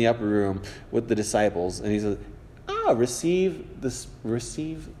Jesus is in the upper room with the disciples, and he says, receive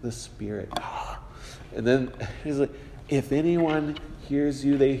the Spirit. And then he's like, if anyone hears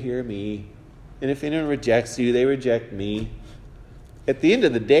you, they hear me. And if anyone rejects you, they reject me. At the end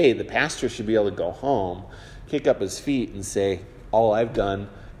of the day, the pastor should be able to go home, kick up his feet, and say, all I've done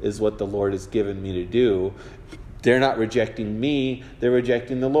is what the Lord has given me to do. They're not rejecting me, they're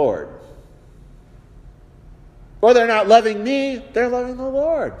rejecting the Lord. Or they're not loving me, they're loving the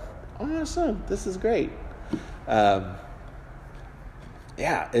Lord. Awesome, this is great.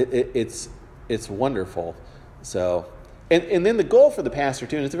 It's wonderful. So, and then the goal for the pastor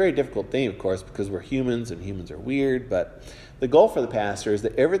too, and it's a very difficult thing, of course, because we're humans and humans are weird, but the goal for the pastor is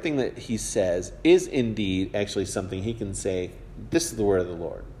that everything that he says is indeed actually something he can say, this is the word of the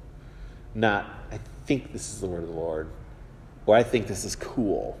Lord. Not, I think this is the word of the Lord, or I think this is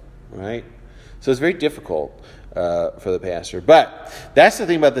cool, right? So it's very difficult for the pastor. But that's the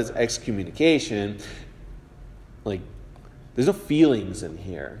thing about this excommunication. Like, there's no feelings in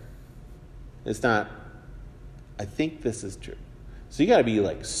here. It's not, I think this is true. So you got to be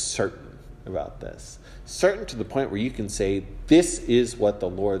certain about this. Certain to the point where you can say, this is what the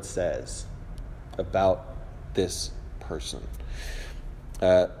Lord says about this person.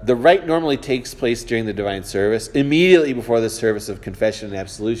 The rite normally takes place during the divine service, immediately before the service of confession and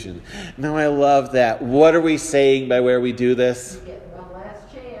absolution. Now, I love that. What are we saying by where we do this? You get one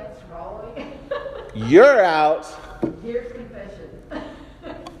last chance, following. You're out. Here's confession.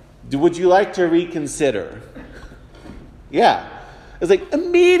 Would you like to reconsider? Yeah. It's like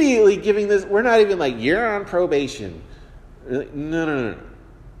immediately giving this, we're not even you're on probation. No.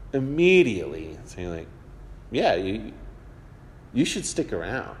 Immediately saying you should stick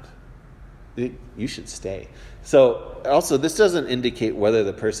around. You should stay. So also, this doesn't indicate whether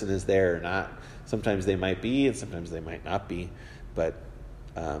the person is there or not. Sometimes they might be, and sometimes they might not be. But,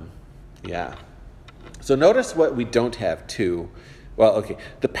 yeah. So notice what we don't have too. Well, okay.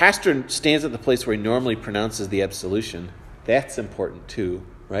 The pastor stands at the place where he normally pronounces the absolution. That's important too,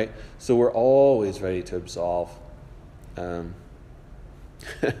 right? So we're always ready to absolve. Now,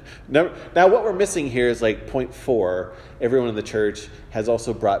 what we're missing here is like point 4. Everyone in the church has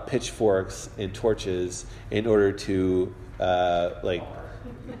also brought pitchforks and torches in order to, tar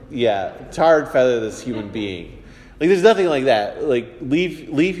and feather this human being. Like, there's nothing like that. Like,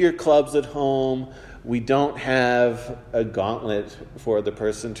 leave your clubs at home. We don't have a gauntlet for the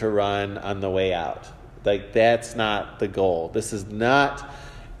person to run on the way out. Like, that's not the goal. This is not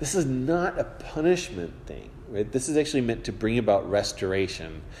a punishment thing, right? This is actually meant to bring about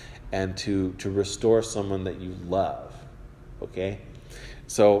restoration and to restore someone that you love. Okay?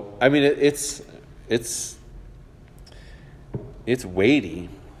 So, I mean, it's weighty.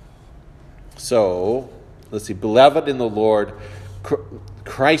 So, let's see. Beloved in the Lord,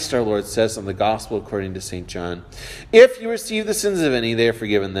 Christ our Lord says in the Gospel according to St. John, if you receive the sins of any, they are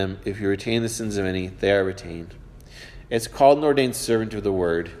forgiven them. If you retain the sins of any, they are retained. It's called an ordained servant of the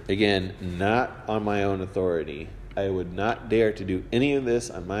word. Again, not on my own authority. I would not dare to do any of this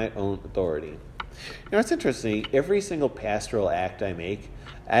on my own authority. You know, it's interesting. Every single pastoral act I make,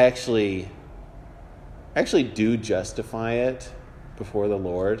 I actually do justify it before the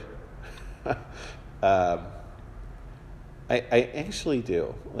Lord. I actually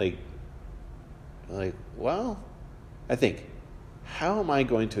do. Like, well, I think, how am I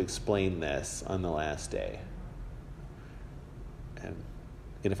going to explain this on the last day?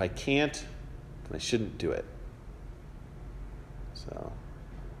 And if I can't, then I shouldn't do it. So,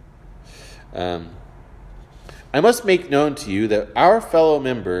 I must make known to you that our fellow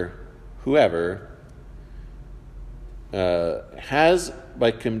member, whoever, has, by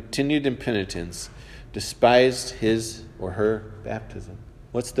continued impenitence, despised his or her baptism.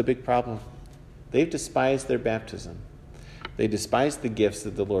 What's the big problem? They've despised their baptism. They despise the gifts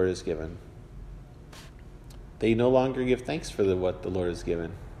that the Lord has given. They no longer give thanks for what the Lord has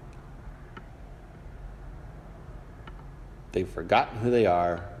given. They've forgotten who they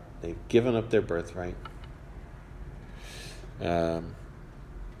are. They've given up their birthright.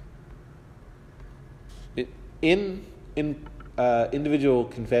 In individual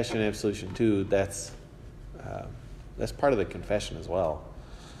confession and absolution too, that's part of the confession as well.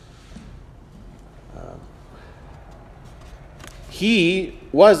 He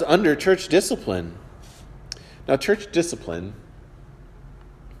was under church discipline. Now, church discipline,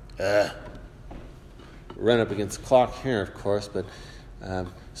 run up against the clock here, of course, but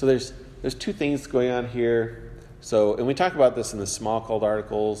so there's two things going on here. So, and we talk about this in the small called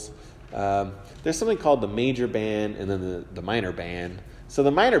articles. There's something called the major ban and then the minor ban. So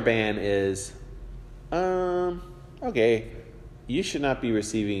the minor ban is, okay, you should not be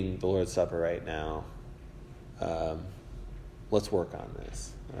receiving the Lord's Supper right now. Let's work on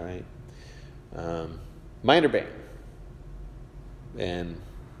this, all right? Minor ban. And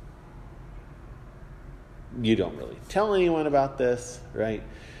you don't really tell anyone about this, right?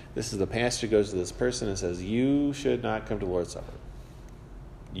 This is the pastor goes to this person and says, you should not come to the Lord's Supper.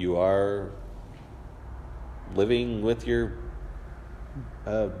 You are living with your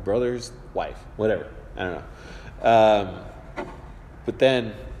brother's wife, whatever. I don't know. But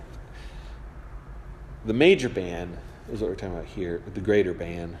then the major ban is what we're talking about here, the greater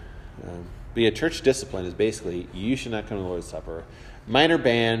ban. But yeah, church discipline is basically you should not come to the Lord's Supper. Minor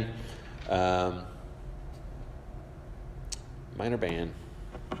ban. Minor ban.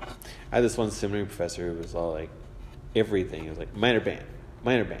 I had this one seminary professor who was all like, everything. It was like, minor ban,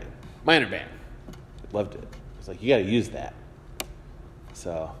 minor ban, minor ban. I loved it. It's like, you got to use that.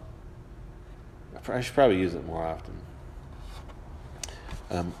 So, I should probably use it more often.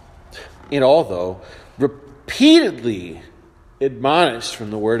 In all, though, repeatedly admonished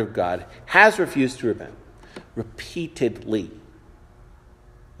from the Word of God, has refused to repent. Repeatedly.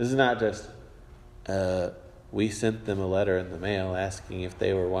 This is not just, we sent them a letter in the mail asking if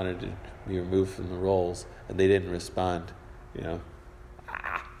they wanted to be removed from the rolls, and they didn't respond. You know,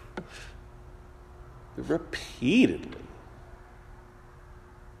 repeatedly.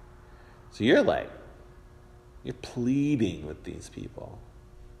 So you're pleading with these people.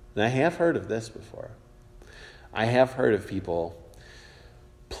 And I have heard of this before. I have heard of people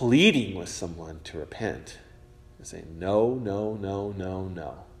pleading with someone to repent and saying, no, no, no, no,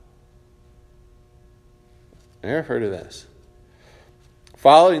 no. I have heard of this.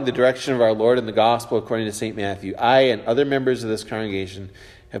 Following the direction of our Lord in the Gospel according to St. Matthew, I and other members of this congregation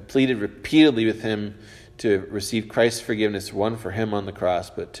have pleaded repeatedly with him to receive Christ's forgiveness won for him on the cross,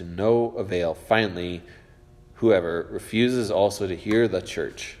 but to no avail. Finally, whoever refuses also to hear the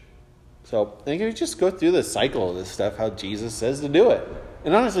church. So I think we just go through the cycle of this stuff, how Jesus says to do it.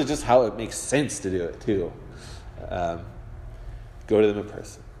 And honestly, just how it makes sense to do it, too. Go to them in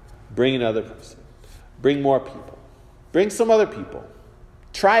person. Bring another person. Bring more people. Bring some other people.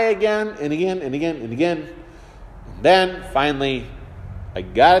 Try again and again and again and again. And then, finally, I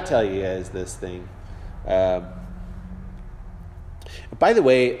gotta tell you guys this thing. By the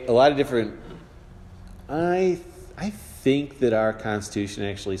way, a lot of different... I think that our Constitution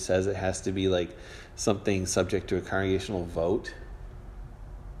actually says it has to be like something subject to a congregational vote.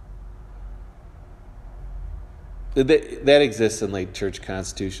 That exists in like church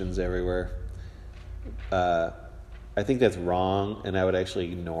constitutions everywhere. I think that's wrong, and I would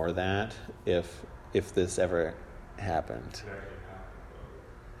actually ignore that if this ever happened.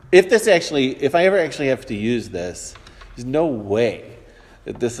 If I ever actually have to use this, there's no way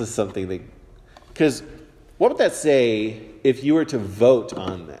that this is something that... Because what would that say if you were to vote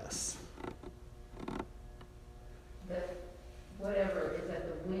on this? That whatever is at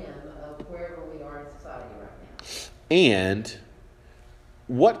the whim of wherever we are in society right now. And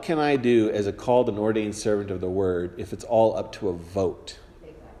what can I do as a called and ordained servant of the word if it's all up to a vote?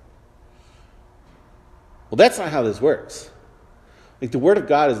 Exactly. Well, that's not how this works. Like, the word of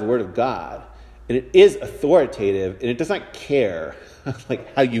God is the word of God, and it is authoritative, and it does not care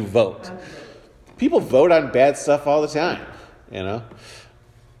like how you vote. People vote on bad stuff all the time, you know?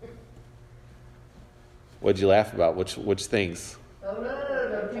 What'd you laugh about? Which things? Oh,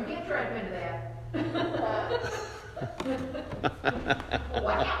 no. You can't trap into that.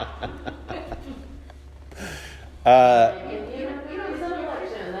 Wow.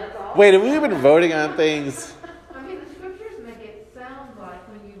 Wait, have we been voting on things? I mean, the scriptures make it sound like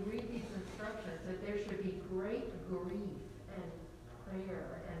when you read these instructions that there should be great grief and prayer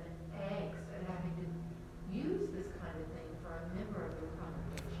and angst and having to use this kind of thing for a member of your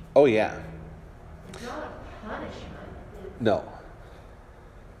congregation. Oh, yeah. It's not a punishment. No.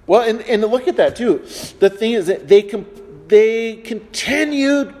 Well, and look at that, too. The thing is that they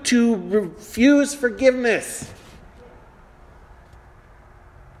continue to refuse forgiveness.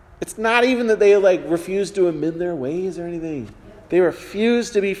 It's not even that they refuse to amend their ways or anything. They refuse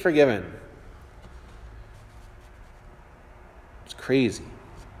to be forgiven. It's crazy.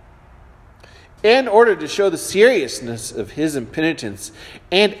 In order to show the seriousness of his impenitence,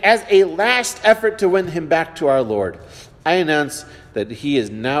 and as a last effort to win him back to our Lord, I announce that he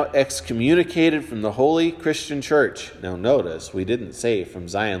is now excommunicated from the Holy Christian Church. Now notice, we didn't say from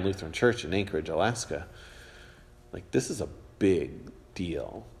Zion Lutheran Church in Anchorage, Alaska. This is a big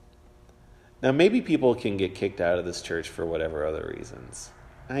deal. Now, maybe people can get kicked out of this church for whatever other reasons.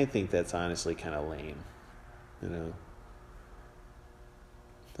 I think that's honestly kind of lame. You know?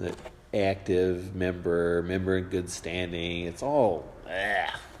 The active member in good standing, it's all...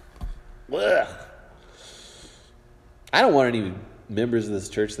 Ugh. I don't want any members of this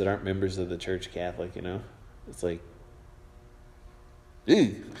church that aren't members of the church Catholic, you know? It's like...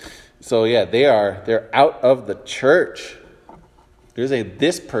 Ew. So, yeah, they're out of the church. They're saying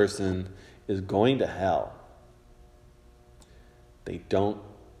this person is going to hell. They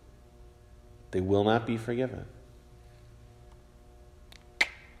will not be forgiven.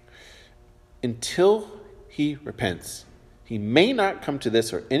 Until he repents, he may not come to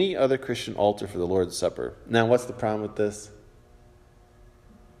this or any other Christian altar for the Lord's Supper. Now, what's the problem with this?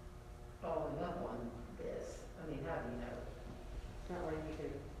 Following up on this, I mean, how do you know? It's not like you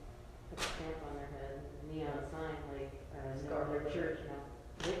could put a stamp on their head, a neon sign no other church now.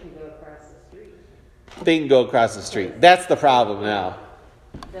 They can go across the street. They can go across the street. That's the problem now.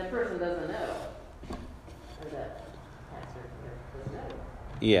 That person doesn't know. Or that pastor doesn't know.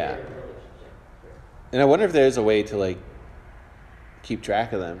 Yeah. Their relationship. And I wonder if there's a way to keep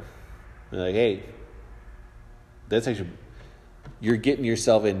track of them. They're like, hey, that's actually, you're getting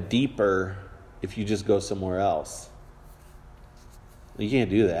yourself in deeper if you just go somewhere else. You can't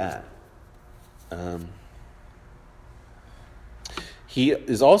do that. He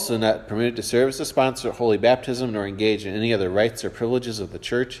is also not permitted to serve as a sponsor at holy baptism nor engage in any other rights or privileges of the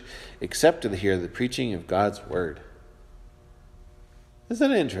church except to hear the preaching of God's word.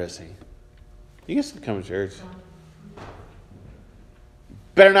 Isn't that interesting? You guys can come to church.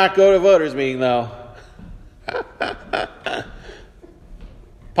 Better not go to voters meeting though.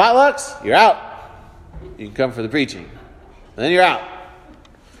 Potlucks, you're out. You can come for the preaching. And then you're out.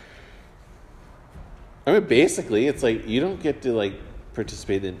 I mean, basically, it's like you don't get to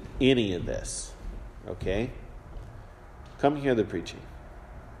participate in any of this. Okay? Come hear the preaching.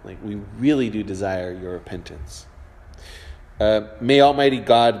 We really do desire your repentance. May Almighty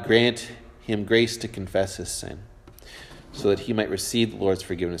God grant him grace to confess his sin. so that he might receive the Lord's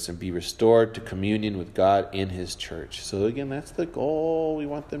forgiveness and be restored to communion with God in his church. So again, that's the goal. We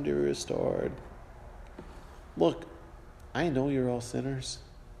want them to be restored. Look, I know you're all sinners.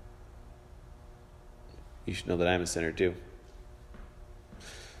 You should know that I'm a sinner too.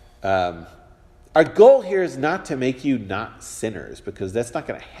 Our goal here is not to make you not sinners, because that's not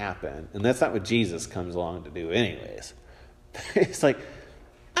going to happen. And that's not what Jesus comes along to do anyways. It's like,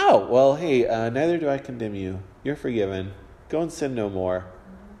 oh, well, hey, neither do I condemn you. You're forgiven. Go and sin no more.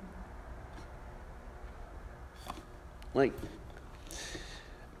 Like,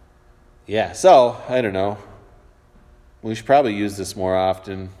 yeah, so, I don't know. We should probably use this more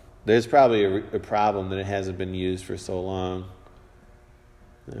often. There's probably a problem that it hasn't been used for so long.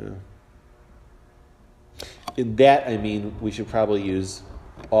 Yeah. In that, I mean, we should probably use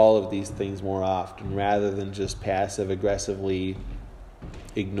all of these things more often rather than just passive-aggressively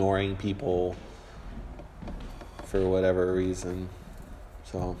ignoring people for whatever reason.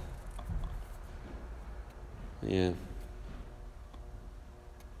 So, yeah.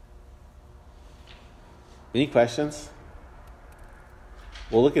 Any questions?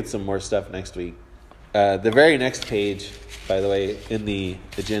 We'll look at some more stuff next week. The very next page, by the way, in the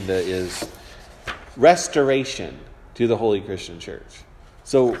agenda is restoration to the Holy Christian Church.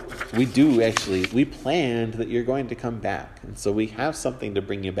 So we planned that you're going to come back. And so we have something to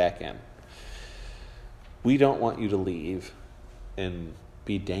bring you back in. We don't want you to leave and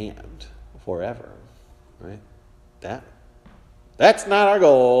be damned forever, right? That's not our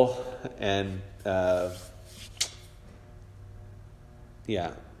goal. And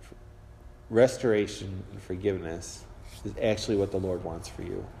restoration and forgiveness is actually what the Lord wants for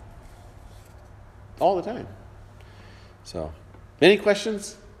you. All the time. So, any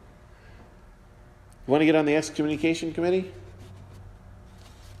questions? You want to get on the excommunication committee?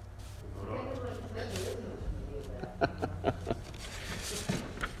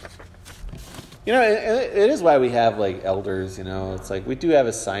 It is why we have like elders, it's like we do have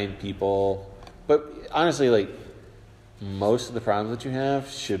assigned people, but honestly, like most of the problems that you have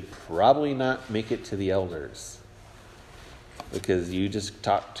should probably not make it to the elders, because you just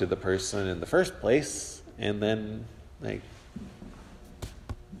talk to the person in the first place, and then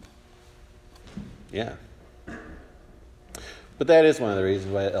yeah. But that is one of the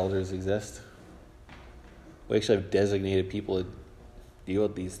reasons why elders exist. We actually have designated people to deal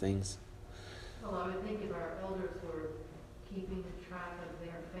with these things. Well, I would think if our elders were keeping track of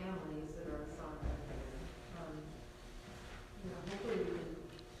their families that are assigned, hopefully we can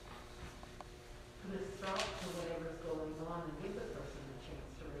put a stop to whatever's going on and give the person a chance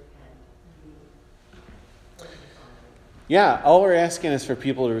to repent and be reconciled. Yeah, all we're asking is for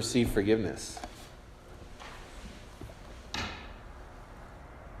people to receive forgiveness.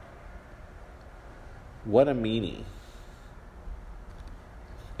 What a meanie.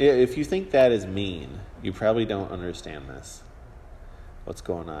 If you think that is mean, you probably don't understand this. What's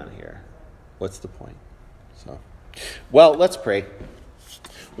going on here? What's the point? Well, let's pray.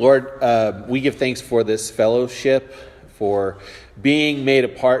 Lord, we give thanks for this fellowship, for being made a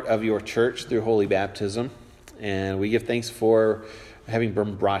part of your church through holy baptism. And we give thanks for having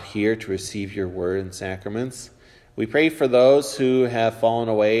been brought here to receive your word and sacraments. We pray for those who have fallen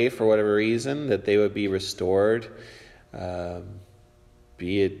away for whatever reason, that they would be restored,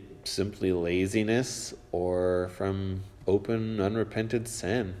 be it simply laziness or from open, unrepented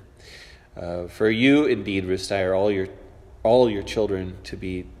sin. For you, indeed, restore all your children to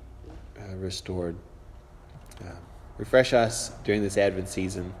be restored. Refresh us during this Advent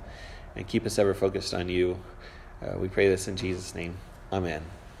season and keep us ever focused on you. We pray this in Jesus' name. Amen.